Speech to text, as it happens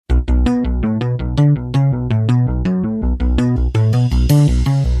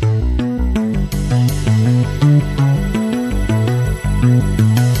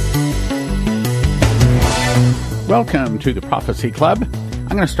to the Prophecy Club. I'm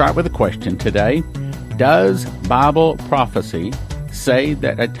going to start with a question today. Does Bible prophecy say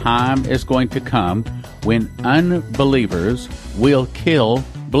that a time is going to come when unbelievers will kill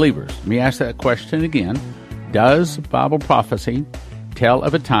believers? Let me ask that question again. Does Bible prophecy tell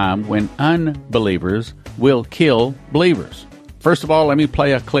of a time when unbelievers will kill believers? First of all, let me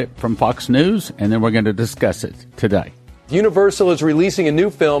play a clip from Fox News, and then we're going to discuss it today. Universal is releasing a new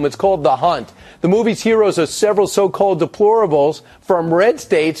film. It's called The Hunt. The movie's heroes are several so-called deplorables from red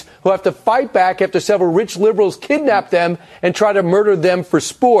states who have to fight back after several rich liberals kidnap them and try to murder them for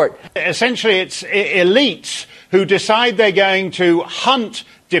sport. Essentially, it's elites who decide they're going to hunt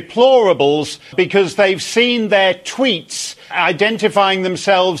deplorables because they've seen their tweets identifying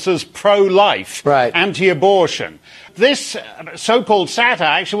themselves as pro-life, right, anti-abortion. This so-called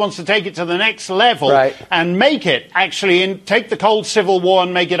satire actually wants to take it to the next level, right, and make it actually take the cold Civil War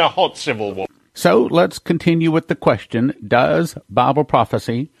and make it a hot Civil War. So let's continue with the question. Does Bible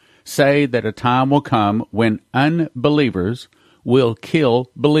prophecy say that a time will come when unbelievers will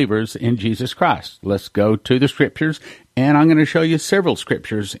kill believers in Jesus Christ? Let's go to the scriptures, and I'm going to show you several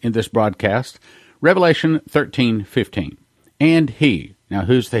scriptures in this broadcast. Revelation 13:15. And he. Now,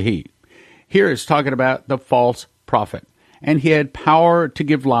 who's the he? Here it's talking about the false prophet. And he had power to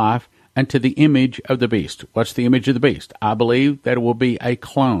give life unto the image of the beast. What's the image of the beast? I believe that it will be a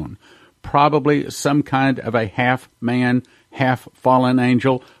clone. Probably some kind of a half man, half fallen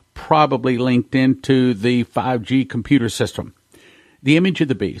angel, probably linked into the 5G computer system. The image of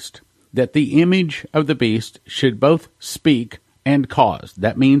the beast. That the image of the beast should both speak and cause.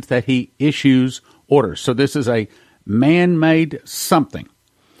 That means that he issues orders. So this is a man-made something.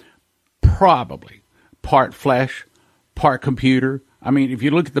 Probably part flesh, part computer. I mean, if you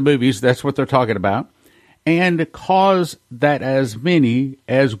look at the movies, that's what they're talking about. And cause that as many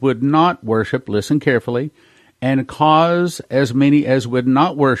as would not worship, listen carefully, and cause as many as would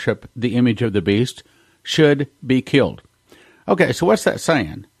not worship the image of the beast should be killed. Okay, so what's that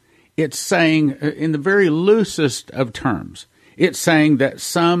saying? It's saying, in the very loosest of terms, it's saying that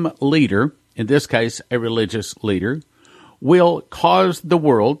some leader, in this case a religious leader, will cause the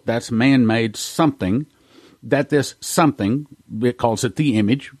world, that's man-made something, that this something, it calls it the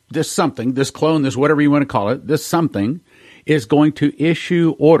image, this something, this clone, this whatever you want to call it, this something is going to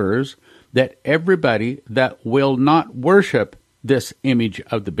issue orders that everybody that will not worship this image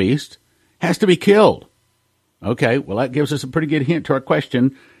of the beast has to be killed. Okay, well, that gives us a pretty good hint to our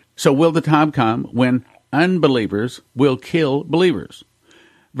question. So will the time come when unbelievers will kill believers?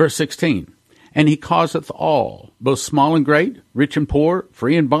 Verse 16. And he causeth all, both small and great, rich and poor,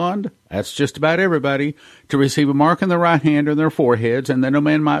 free and bond, that's just about everybody, to receive a mark in their right hand or their foreheads, and that no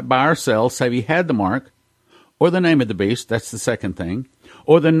man might buy or sell, save he had the mark, or the name of the beast, that's the second thing,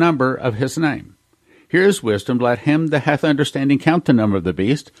 or the number of his name. Here is wisdom, let him that hath understanding count the number of the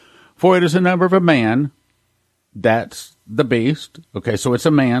beast, for it is the number of a man, that's the beast. Okay, so it's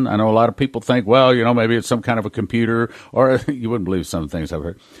a man. I know a lot of people think, well, maybe it's some kind of a computer, or you wouldn't believe some things I've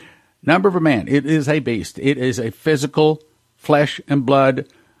heard. Number of a man. It is a beast. It is a physical, flesh and blood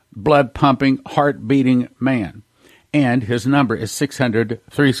pumping, heart beating man. And his number is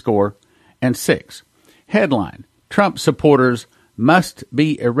 666. Headline, Trump supporters must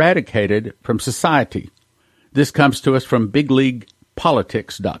be eradicated from society. This comes to us from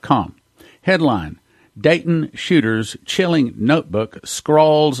BigLeaguePolitics.com. Headline, Dayton shooter's chilling notebook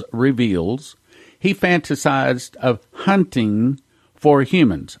scrawls reveals he fantasized of hunting for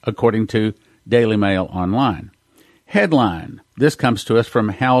humans, according to Daily Mail Online. Headline, this comes to us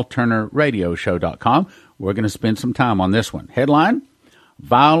from HalTurnerRadioshow.com. We're going to spend some time on this one. Headline,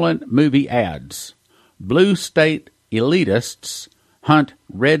 Violent Movie Ads. Blue state elitists hunt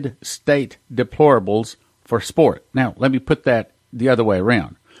red state deplorables for sport. Now, let me put that the other way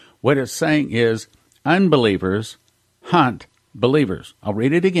around. What it's saying is unbelievers hunt believers. I'll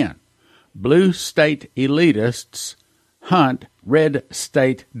read it again. Blue state elitists hunt red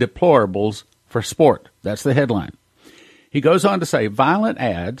state deplorables for sport. That's the headline. He goes on to say, violent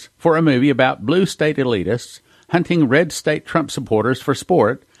ads for a movie about blue state elitists hunting red state Trump supporters for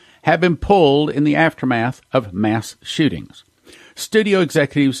sport have been pulled in the aftermath of mass shootings. Studio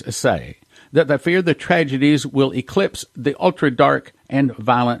executives say that they fear the tragedies will eclipse the ultra-dark and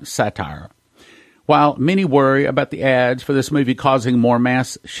violent satire. While many worry about the ads for this movie causing more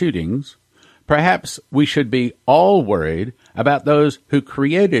mass shootings, perhaps we should be all worried about those who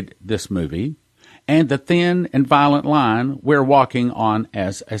created this movie and the thin and violent line we're walking on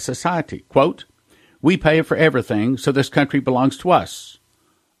as a society. Quote, we pay for everything, so this country belongs to us,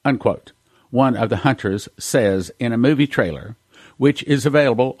 unquote. One of the hunters says in a movie trailer, which is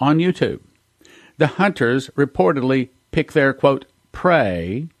available on YouTube. The hunters reportedly pick their, quote,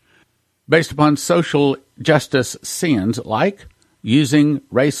 prey based upon social justice sins like using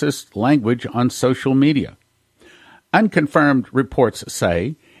racist language on social media. Unconfirmed reports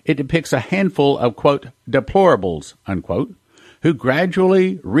say it depicts a handful of, quote, deplorables, unquote, who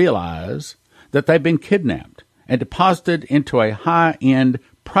gradually realize that they've been kidnapped and deposited into a high-end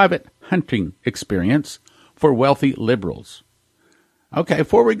private hunting experience for wealthy liberals. Okay,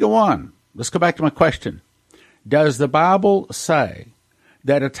 before we go on, let's go back to my question. Does the Bible say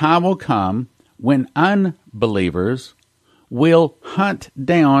that a time will come when unbelievers will hunt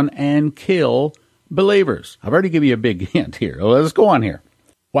down and kill believers? I've already given you a big hint here. Let's go on here.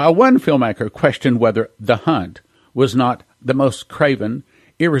 While one filmmaker questioned whether The Hunt was not the most craven,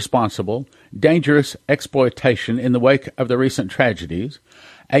 irresponsible, dangerous exploitation in the wake of the recent tragedies,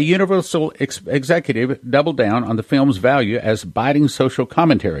 a Universal executive doubled down on the film's value as biting social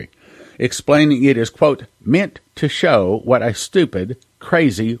commentary, explaining it as, quote, meant to show what a stupid,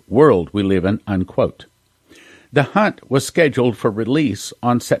 crazy world we live in, unquote. The Hunt was scheduled for release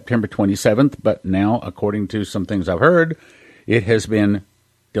on September 27th, but now, according to some things I've heard, it has been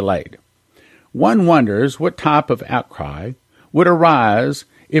delayed. One wonders what type of outcry would arise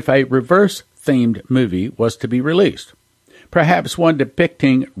if a reverse-themed movie was to be released. Perhaps one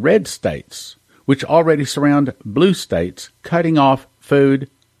depicting red states, which already surround blue states, cutting off food,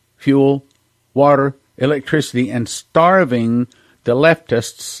 fuel, water, electricity, and starving the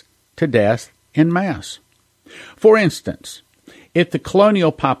leftists to death en masse. For instance, if the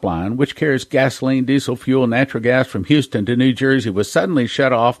Colonial Pipeline, which carries gasoline, diesel fuel, and natural gas from Houston to New Jersey, was suddenly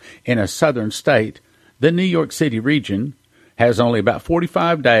shut off in a southern state, the New York City region has only about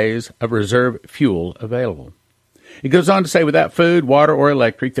 45 days of reserve fuel available. It goes on to say without food, water, or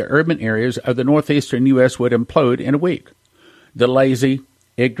electric, the urban areas of the northeastern U.S. would implode in a week. The lazy,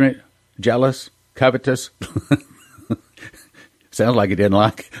 ignorant, jealous, covetous, sounds like he didn't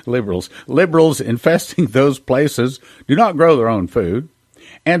like liberals. Liberals infesting those places do not grow their own food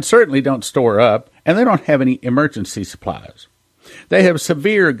and certainly don't store up, and they don't have any emergency supplies. They have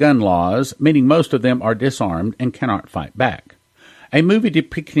severe gun laws, meaning most of them are disarmed and cannot fight back. A movie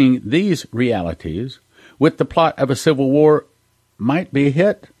depicting these realities with the plot of a civil war might be a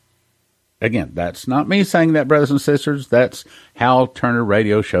hit. Again, that's not me saying that, brothers and sisters. That's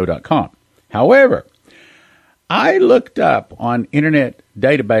HalTurnerRadioshow.com. However, I looked up on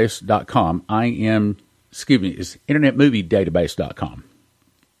InternetDatabase.com. It's InternetMovieDatabase.com.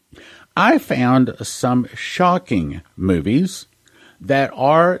 I found some shocking movies that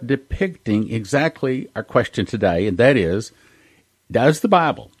are depicting exactly our question today, and that is, does the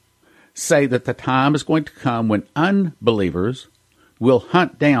Bible say that the time is going to come when unbelievers will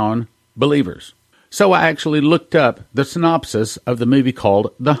hunt down believers? So I actually looked up the synopsis of the movie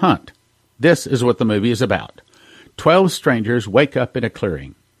called The Hunt. This is what the movie is about. 12 strangers wake up in a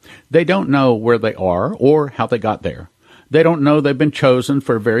clearing. They don't know where they are or how they got there. They don't know they've been chosen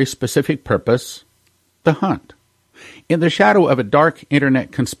for a very specific purpose, the hunt. In the shadow of a dark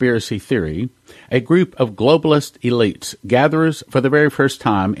internet conspiracy theory, a group of globalist elites gathers for the very first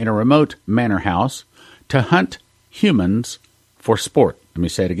time in a remote manor house to hunt humans for sport. Let me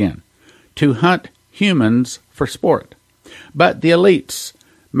say it again. To hunt humans for sport. But the elites'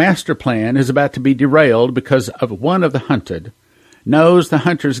 master plan is about to be derailed because of one of the hunted knows the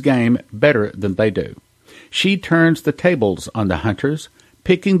hunter's game better than they do. She turns the tables on the hunters,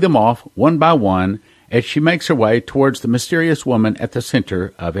 picking them off one by one as she makes her way towards the mysterious woman at the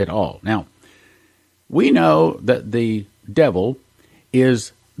center of it all. Now, we know that the devil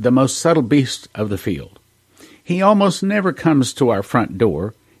is the most subtle beast of the field. He almost never comes to our front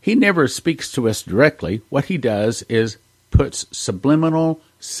door. He never speaks to us directly. What he does is puts subliminal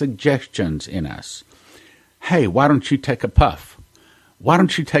suggestions in us. Hey, why don't you take a puff? Why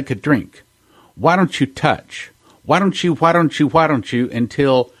don't you take a drink? Why don't you touch? Why don't you,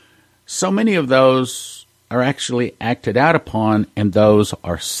 until so many of those are actually acted out upon, and those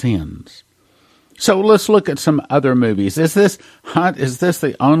are sins. So let's look at some other movies. Is this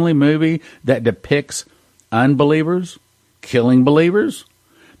the only movie that depicts unbelievers killing believers?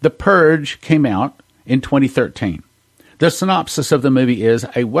 The Purge came out in 2013. The synopsis of the movie is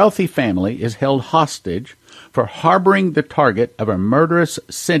a wealthy family is held hostage for harboring the target of a murderous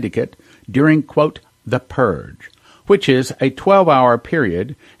syndicate during, quote, the Purge, which is a 12-hour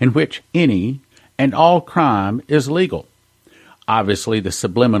period in which any and all crime is legal. Obviously, the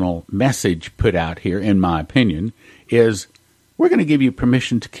subliminal message put out here, in my opinion, is we're going to give you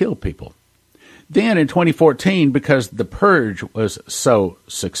permission to kill people. Then in 2014, because The Purge was so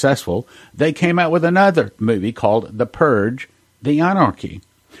successful, they came out with another movie called The Purge, The Anarchy.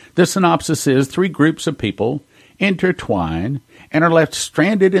 The synopsis is 3 groups of people intertwine and are left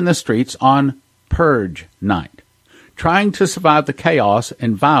stranded in the streets on purge night, trying to survive the chaos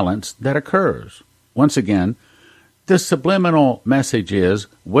and violence that occurs. Once again, the subliminal message is,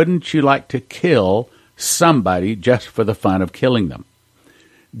 wouldn't you like to kill somebody just for the fun of killing them?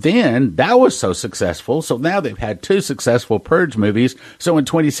 Then that was so successful, so now they've had 2 successful Purge movies. So in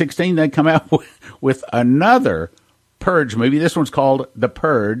 2016, they come out with another Purge movie. This one's called The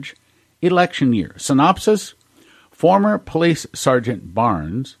Purge, Election Year. Synopsis: former police sergeant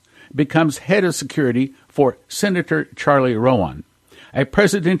Barnes becomes head of security for Senator Charlie Rowan, a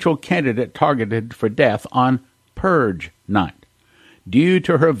presidential candidate targeted for death on Purge night, due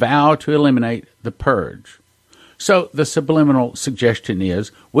to her vow to eliminate the purge. So the subliminal suggestion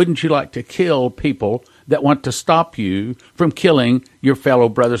is, wouldn't you like to kill people that want to stop you from killing your fellow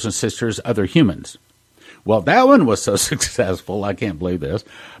brothers and sisters, other humans? Well, that one was so successful, I can't believe this.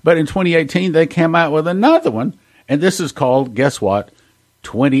 But in 2018, they came out with another one, and this is called, guess what,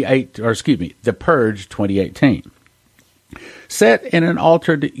 The Purge 2018. Set in an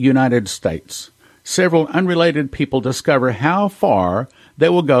altered United States, several unrelated people discover how far they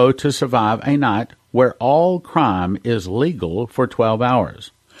will go to survive a night where all crime is legal for 12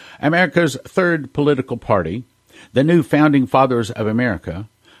 hours. America's third political party, the new Founding Fathers of America,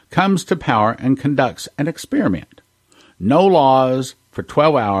 comes to power and conducts an experiment. No laws for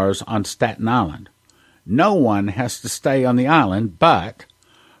 12 hours on Staten Island. No one has to stay on the island, but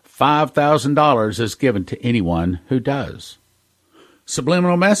 $5,000 is given to anyone who does.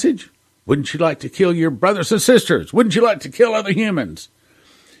 Subliminal message? Wouldn't you like to kill your brothers and sisters? Wouldn't you like to kill other humans?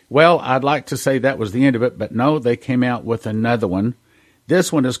 Well, I'd like to say that was the end of it, but no, they came out with another one. This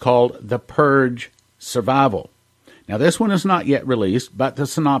one is called The Purge Survival. Now, this one is not yet released, but the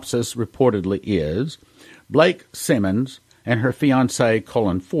synopsis reportedly is, Blake Simmons and her fiancé,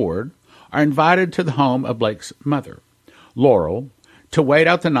 Colin Ford, are invited to the home of Blake's mother, Laurel, to wait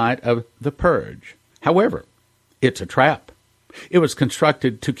out the night of the purge. However, it's a trap. It was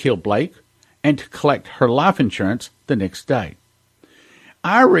constructed to kill Blake and to collect her life insurance the next day.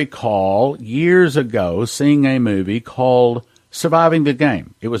 I recall years ago seeing a movie called Surviving the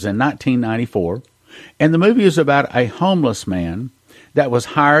Game. It was in 1994, and the movie is about a homeless man that was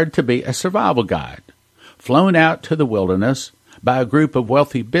hired to be a survival guide, flown out to the wilderness by a group of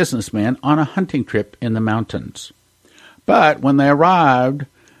wealthy businessmen on a hunting trip in the mountains. But when they arrived,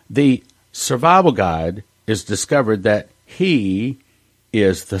 the survival guide is discovered that he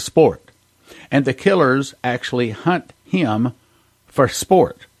is the sport, and the killers actually hunt him for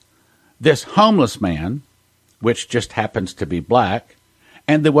sport. This homeless man, which just happens to be black,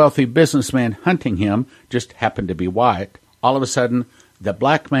 and the wealthy businessman hunting him just happen to be white. All of a sudden, the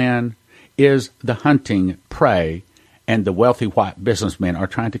black man is the hunting prey, and the wealthy white businessmen are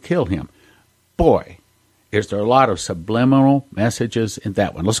trying to kill him. Boy, is there a lot of subliminal messages in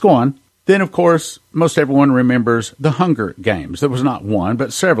that one. Let's go on. Then, of course, most everyone remembers the Hunger Games. There was not one,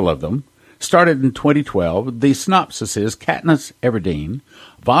 but several of them. Started in 2012, the synopsis is Katniss Everdeen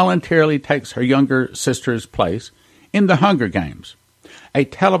voluntarily takes her younger sister's place in the Hunger Games, a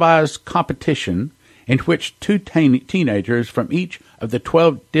televised competition in which 2 teenagers from each of the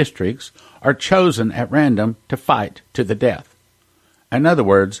 12 districts are chosen at random to fight to the death. In other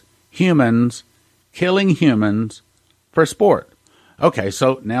words, humans killing humans for sport. Okay,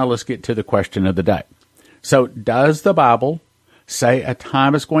 so now let's get to the question of the day. So does the Bible say a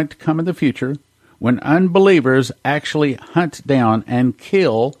time is going to come in the future when unbelievers actually hunt down and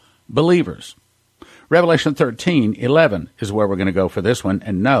kill believers? Revelation 13:11 is where we're going to go for this one.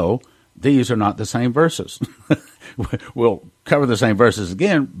 And no, these are not the same verses. We'll cover the same verses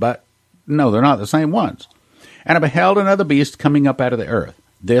again, but no, they're not the same ones. And I beheld another beast coming up out of the earth.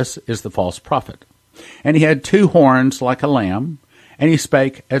 This is the false prophet. And he had 2 horns like a lamb, and he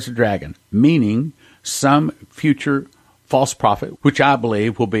spake as a dragon, meaning some future false prophet, which I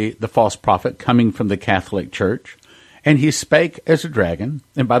believe will be the false prophet coming from the Catholic Church. And he spake as a dragon.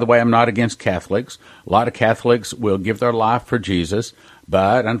 And by the way, I'm not against Catholics. A lot of Catholics will give their life for Jesus,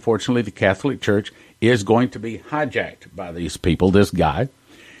 but unfortunately the Catholic Church is going to be hijacked by these people, this guy.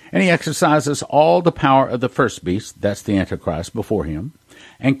 And he exercises all the power of the first beast, that's the Antichrist, before him,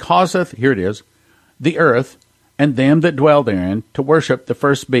 and causeth, here it is, the earth and them that dwell therein to worship the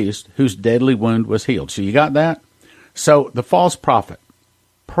first beast whose deadly wound was healed. So you got that? So the false prophet,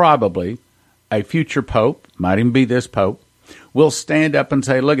 probably a future pope, might even be this pope, will stand up and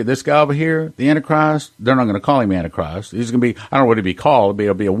say, look at this guy over here, the Antichrist. They're not going to call him Antichrist. He's going to be, I don't know what he'll be called,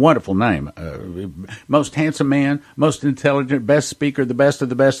 it'll be a wonderful name. Most handsome man, most intelligent, best speaker, the best of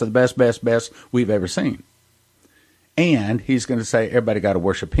the best of the best we've ever seen. And he's going to say, everybody got to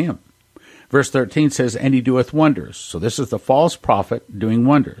worship him. Verse 13 says, and he doeth wonders. So this is the false prophet doing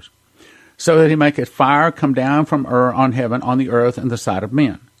wonders. So that he maketh fire come down from on heaven on the earth in the sight of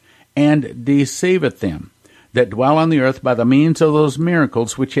men, and deceiveth them that dwell on the earth by the means of those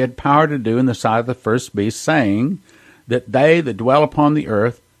miracles which he had power to do in the sight of the first beast, saying that they that dwell upon the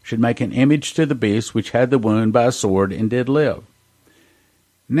earth should make an image to the beast which had the wound by a sword and did live.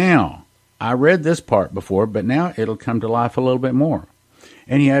 Now, I read this part before, but now it'll come to life a little bit more.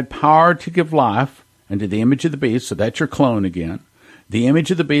 And he had power to give life unto the image of the beast, so that's your clone again. The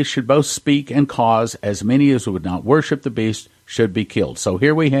image of the beast should both speak and cause as many as would not worship the beast should be killed. So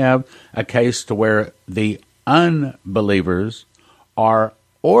here we have a case to where the unbelievers are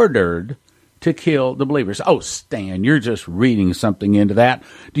ordered to kill the believers. Oh, Stan, you're just reading something into that.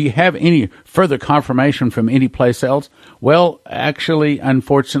 Do you have any further confirmation from any place else? Well, actually,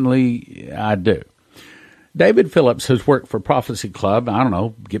 unfortunately, I do. David Phillips has worked for Prophecy Club, I don't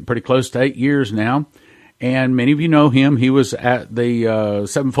know, getting pretty close to 8 years now. And many of you know him. He was at the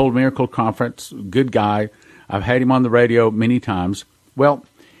Sevenfold Miracle Conference. Good guy. I've had him on the radio many times. Well,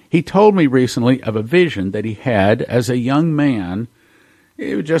 he told me recently of a vision that he had as a young man.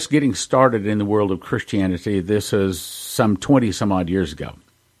 He was just getting started in the world of Christianity. This is some 20-some-odd years ago.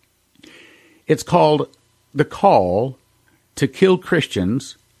 It's called The Call to Kill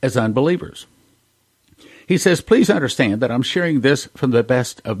Christians as Unbelievers. He says, please understand that I'm sharing this from the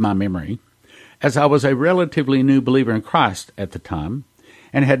best of my memory, as I was a relatively new believer in Christ at the time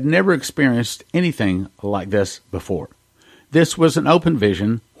and had never experienced anything like this before. This was an open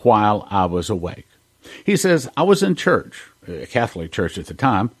vision while I was awake. He says, I was in church, a Catholic church at the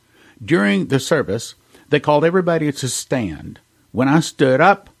time. During the service, they called everybody to stand. When I stood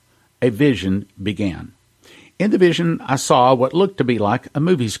up, a vision began. In the vision, I saw what looked to be like a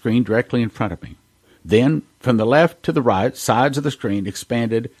movie screen directly in front of me. Then, from the left to the right, sides of the screen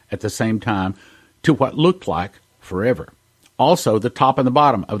expanded at the same time to what looked like forever. Also, the top and the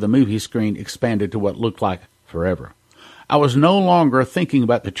bottom of the movie screen expanded to what looked like forever. I was no longer thinking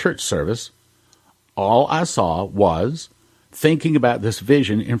about the church service. All I saw was thinking about this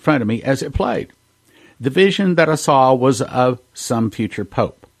vision in front of me as it played. The vision that I saw was of some future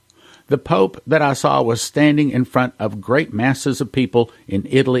pope. The pope that I saw was standing in front of great masses of people in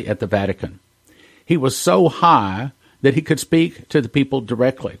Italy at the Vatican. He was so high that he could speak to the people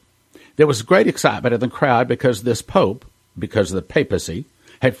directly. There was great excitement in the crowd because this pope, because of the papacy,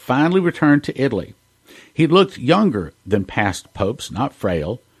 had finally returned to Italy. He looked younger than past popes, not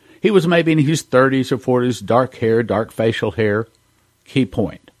frail. He was maybe in his 30s or 40s, dark hair, dark facial hair. Key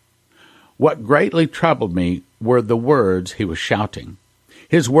point. What greatly troubled me were the words he was shouting.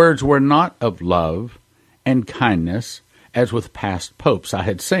 His words were not of love and kindness, as with past popes I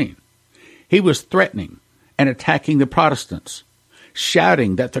had seen. He was threatening and attacking the Protestants,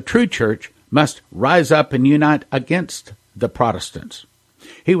 shouting that the true church must rise up and unite against the Protestants.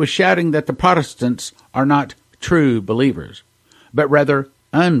 He was shouting that the Protestants are not true believers, but rather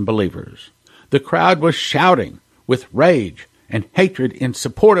unbelievers. The crowd was shouting with rage and hatred in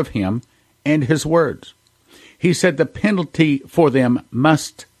support of him and his words. He said the penalty for them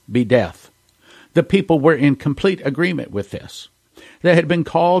must be death. The people were in complete agreement with this. They had been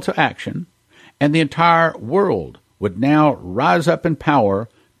called to action, and the entire world would now rise up in power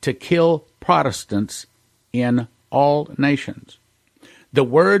to kill Protestants in all nations. The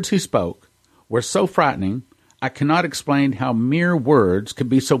words he spoke were so frightening, I cannot explain how mere words could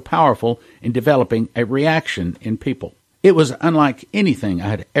be so powerful in developing a reaction in people. It was unlike anything I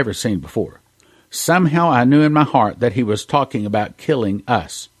had ever seen before. Somehow I knew in my heart that he was talking about killing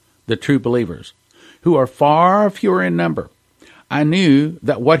us, the true believers, who are far fewer in number. I knew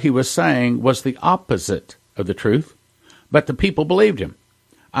that what he was saying was the opposite of the truth, but the people believed him.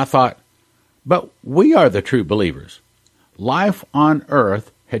 I thought, but we are the true believers. Life on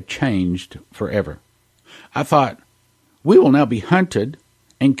earth had changed forever. I thought, we will now be hunted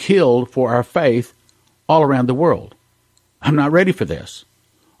and killed for our faith all around the world. I'm not ready for this.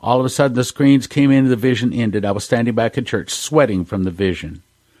 All of a sudden, the screens came in and the vision ended. I was standing back in church, sweating from the vision.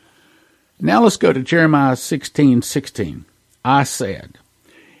 Now let's go to Jeremiah 16:16. I said,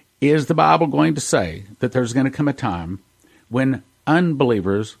 is the Bible going to say that there's going to come a time when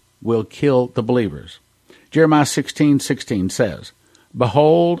unbelievers will kill the believers? Jeremiah 16:16 says,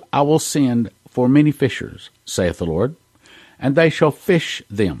 behold, I will send for many fishers, saith the Lord, and they shall fish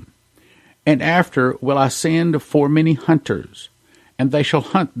them. And after will I send for many hunters, and they shall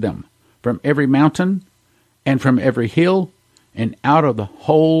hunt them from every mountain and from every hill and out of the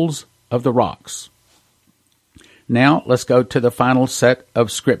holes of the rocks. Now let's go to the final set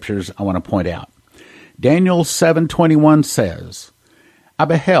of scriptures I want to point out. Daniel 7:21 says, I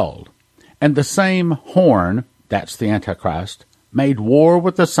beheld, And the same horn, that's the Antichrist, made war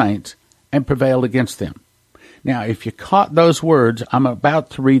with the saints and prevailed against them. Now, if you caught those words, I'm about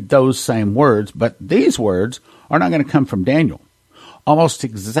to read those same words, but these words are not going to come from Daniel. Almost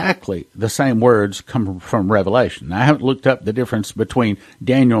exactly the same words come from Revelation. Now, I haven't looked up the difference between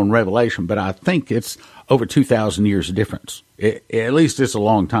Daniel and Revelation, but I think it's over 2,000 years of difference. At least it's a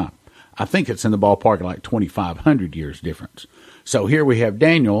long time. I think it's in the ballpark of like 2,500 years difference. So here we have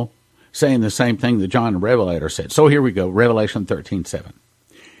Daniel saying the same thing that John the Revelator said. So here we go, Revelation 13:7.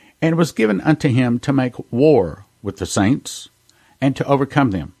 And it was given unto him to make war with the saints and to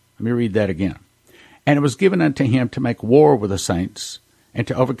overcome them. Let me read that again. And it was given unto him to make war with the saints and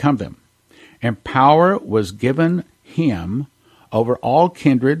to overcome them. And power was given him over all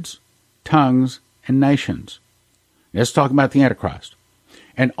kindreds, tongues, and nations. Let's talk about the Antichrist.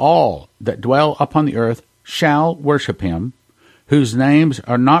 And all that dwell upon the earth shall worship him, whose names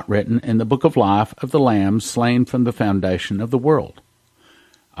are not written in the book of life of the Lamb slain from the foundation of the world.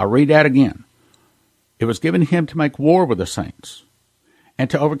 I'll read that again. It was given him to make war with the saints and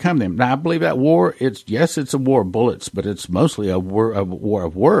to overcome them. Now, I believe that war, it's a war of bullets, but it's mostly a war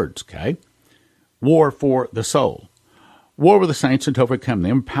of words, okay? War for the soul. War with the saints and to overcome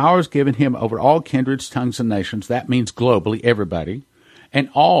them. Power is given him over all kindreds, tongues, and nations. That means globally, everybody. And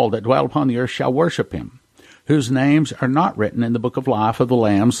all that dwell upon the earth shall worship him, whose names are not written in the book of life of the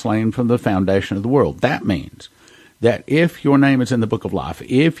Lamb slain from the foundation of the world. That means that if your name is in the book of life,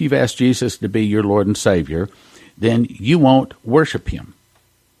 if you've asked Jesus to be your Lord and Savior, then you won't worship him.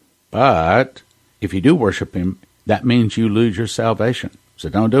 But if you do worship him, that means you lose your salvation. So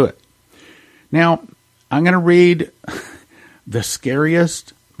don't do it. Now, I'm going to read the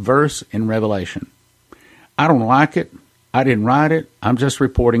scariest verse in Revelation. I don't like it. I didn't write it. I'm just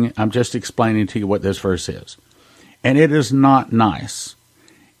reporting it. I'm just explaining to you what this verse is. And it is not nice.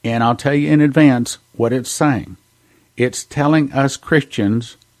 And I'll tell you in advance what it's saying. It's telling us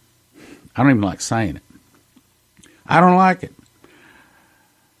Christians, I don't even like saying it. I don't like it.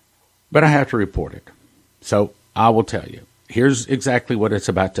 But I have to report it. So I will tell you. Here's exactly what it's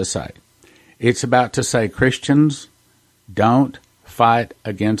about to say. It's about to say, Christians, don't fight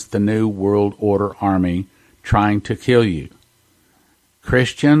against the New World Order army trying to kill you.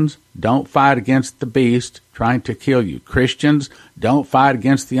 Christians, don't fight against the beast trying to kill you. Christians, don't fight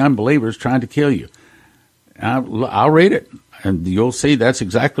against the unbelievers trying to kill you. I'll read it, and you'll see that's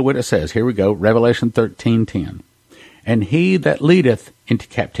exactly what it says. Here we go, Revelation 13:10. And he that leadeth into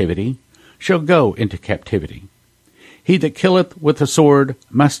captivity shall go into captivity. He that killeth with the sword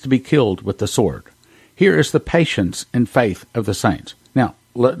must be killed with the sword. Here is the patience and faith of the saints. Now,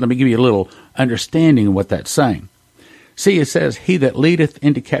 let me give you a little understanding of what that's saying. See, it says, he that leadeth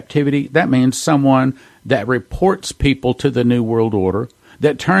into captivity, that means someone that reports people to the New World Order,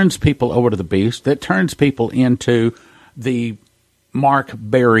 that turns people over to the beast, that turns people into the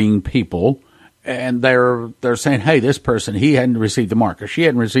mark-bearing people, and they're saying, hey, this person, he hadn't received the mark, or she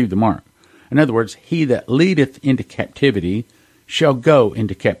hadn't received the mark. In other words, he that leadeth into captivity shall go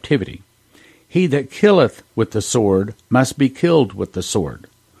into captivity. He that killeth with the sword must be killed with the sword.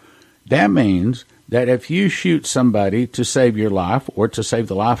 That means that if you shoot somebody to save your life or to save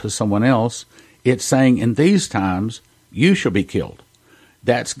the life of someone else, it's saying in these times, you shall be killed.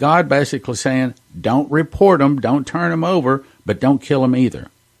 That's God basically saying, don't report them, don't turn them over, but don't kill them either.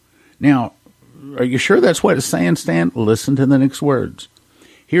 Now, are you sure that's what it's saying, Stan? Listen to the next words.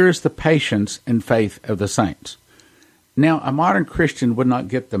 Here is the patience and faith of the saints. Now, a modern Christian would not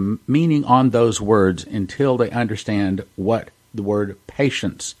get the meaning on those words until they understand what the word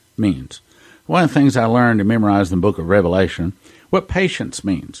patience means. One of the things I learned to memorize in the book of Revelation, what patience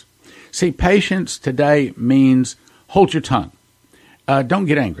means. See, patience today means hold your tongue. Don't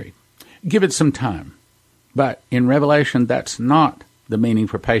get angry. Give it some time. But in Revelation, that's not the meaning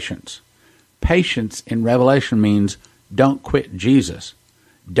for patience. Patience in Revelation means don't quit Jesus.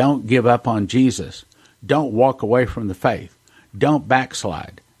 Don't give up on Jesus. Don't walk away from the faith. Don't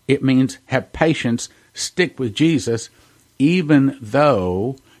backslide. It means have patience, stick with Jesus, even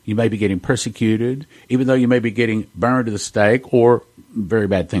though you may be getting persecuted, even though you may be getting burned to the stake or very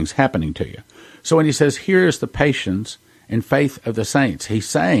bad things happening to you. So when he says, here is the patience and faith of the saints, he's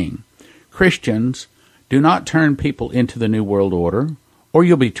saying, Christians, do not turn people into the New World Order, or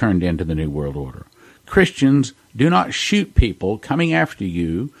you'll be turned into the New World Order. Christians, do not shoot people coming after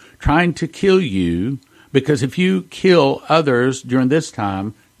you, trying to kill you, because if you kill others during this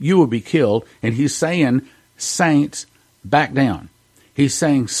time, you will be killed. And he's saying, saints, back down. He's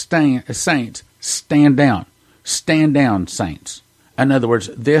saying, saints, stand down. Stand down, saints. In other words,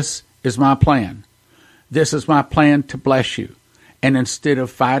 this is my plan. This is my plan to bless you. And instead of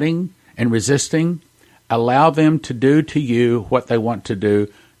fighting and resisting, allow them to do to you what they want to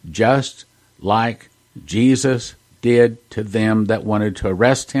do, just like Jesus did to them that wanted to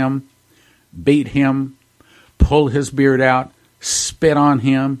arrest him, beat him, pull his beard out, spit on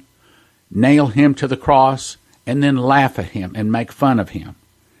him, nail him to the cross, and then laugh at him and make fun of him.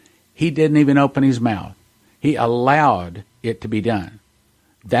 He didn't even open his mouth. He allowed it to be done.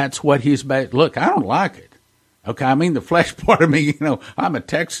 That's what he's about. Look, I don't like it. Okay, I mean, the flesh part of me, I'm a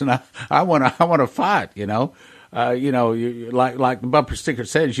Texan. I want to fight, like the bumper sticker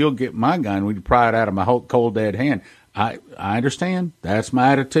says, you'll get my gun when you pry it out of my whole cold dead hand. I understand. That's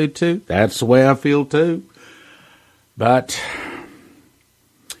my attitude too. That's the way I feel too. But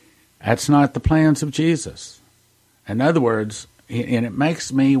that's not the plans of Jesus. In other words, and it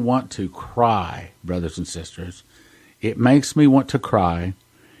makes me want to cry, brothers and sisters. It makes me want to cry.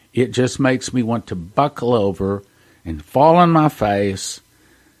 It just makes me want to buckle over and fall on my face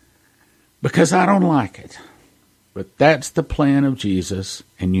because I don't like it. But that's the plan of Jesus,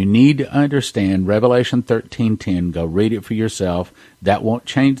 and you need to understand Revelation 13:10. Go read it for yourself. That won't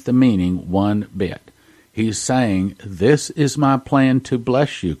change the meaning one bit. He's saying, this is my plan to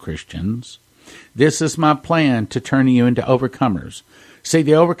bless you, Christians. This is my plan to turn you into overcomers. See,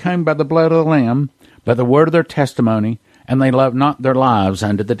 they overcame by the blood of the Lamb, by the word of their testimony, and they loved not their lives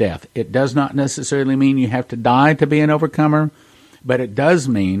unto the death. It does not necessarily mean you have to die to be an overcomer, but it does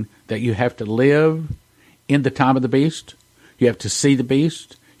mean that you have to live in the time of the beast. You have to see the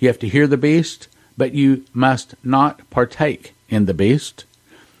beast. You have to hear the beast, but you must not partake in the beast.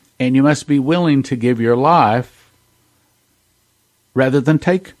 And you must be willing to give your life rather than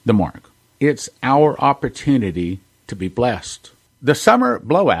take the mark. It's our opportunity to be blessed. The summer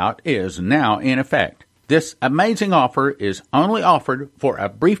blowout is now in effect. This amazing offer is only offered for a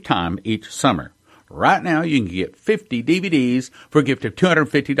brief time each summer. Right now, you can get 50 DVDs for a gift of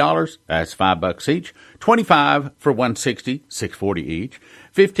 $250. That's $5 each. 25 for $160, $640 each.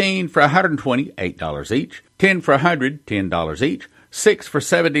 15 for $120, $8 each. 10 for $100, $10 each. 6 for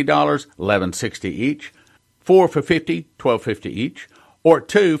 $70, $11.60 each. 4 for $50, $12.50 each. Or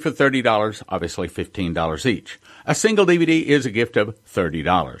 2 for $30, obviously $15 each. A single DVD is a gift of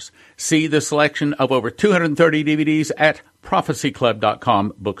 $30. See the selection of over 230 DVDs at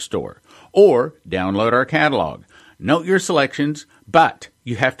prophecyclub.com bookstore. Or download our catalog. Note your selections, but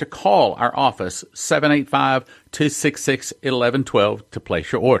you have to call our office 785-266-1112 to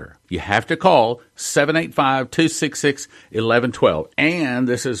place your order. You have to call 785-266-1112. And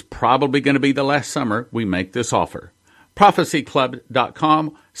this is probably going to be the last summer we make this offer.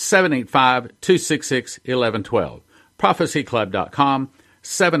 prophecyclub.com, 785-266-1112. prophecyclub.com,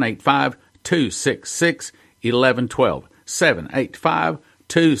 785-266-1112.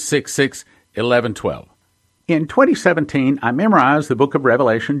 785-266-1112. In 2017, I memorized the book of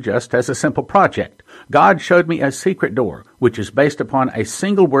Revelation just as a simple project. God showed me a secret door, which is based upon a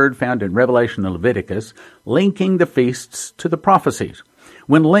single word found in Revelation and Leviticus, linking the feasts to the prophecies.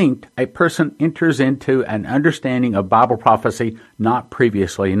 When linked, a person enters into an understanding of Bible prophecy not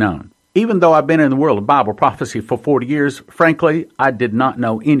previously known. Even though I've been in the world of Bible prophecy for 40 years, frankly, I did not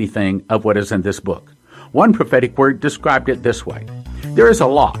know anything of what is in this book. One prophetic word described it this way. There is a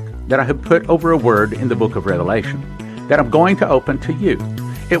lock that I have put over a word in the book of Revelation that I'm going to open to you.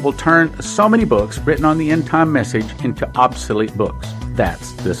 It will turn so many books written on the end-time message into obsolete books.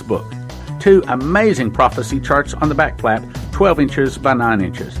 That's this book. 2 amazing prophecy charts on the back flap, 12 inches by 9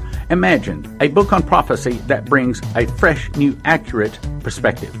 inches. Imagine a book on prophecy that brings a fresh, new, accurate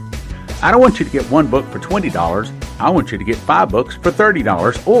perspective. I don't want you to get one book for $20. I want you to get 5 books for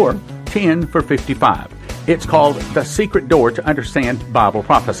 $30 or 10 for $55. It's called The Secret Door to Understand Bible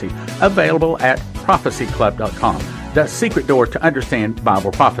Prophecy, available at prophecyclub.com. The Secret Door to Understand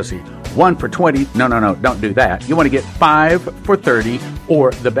Bible Prophecy. 1 for $20. No, don't do that. You want to get 5 for $30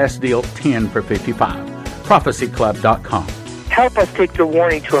 or the best deal, 10 for $55. prophecyclub.com. Help us take the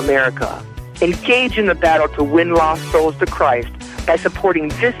warning to America. Engage in the battle to win lost souls to Christ by supporting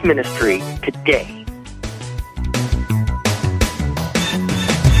this ministry today.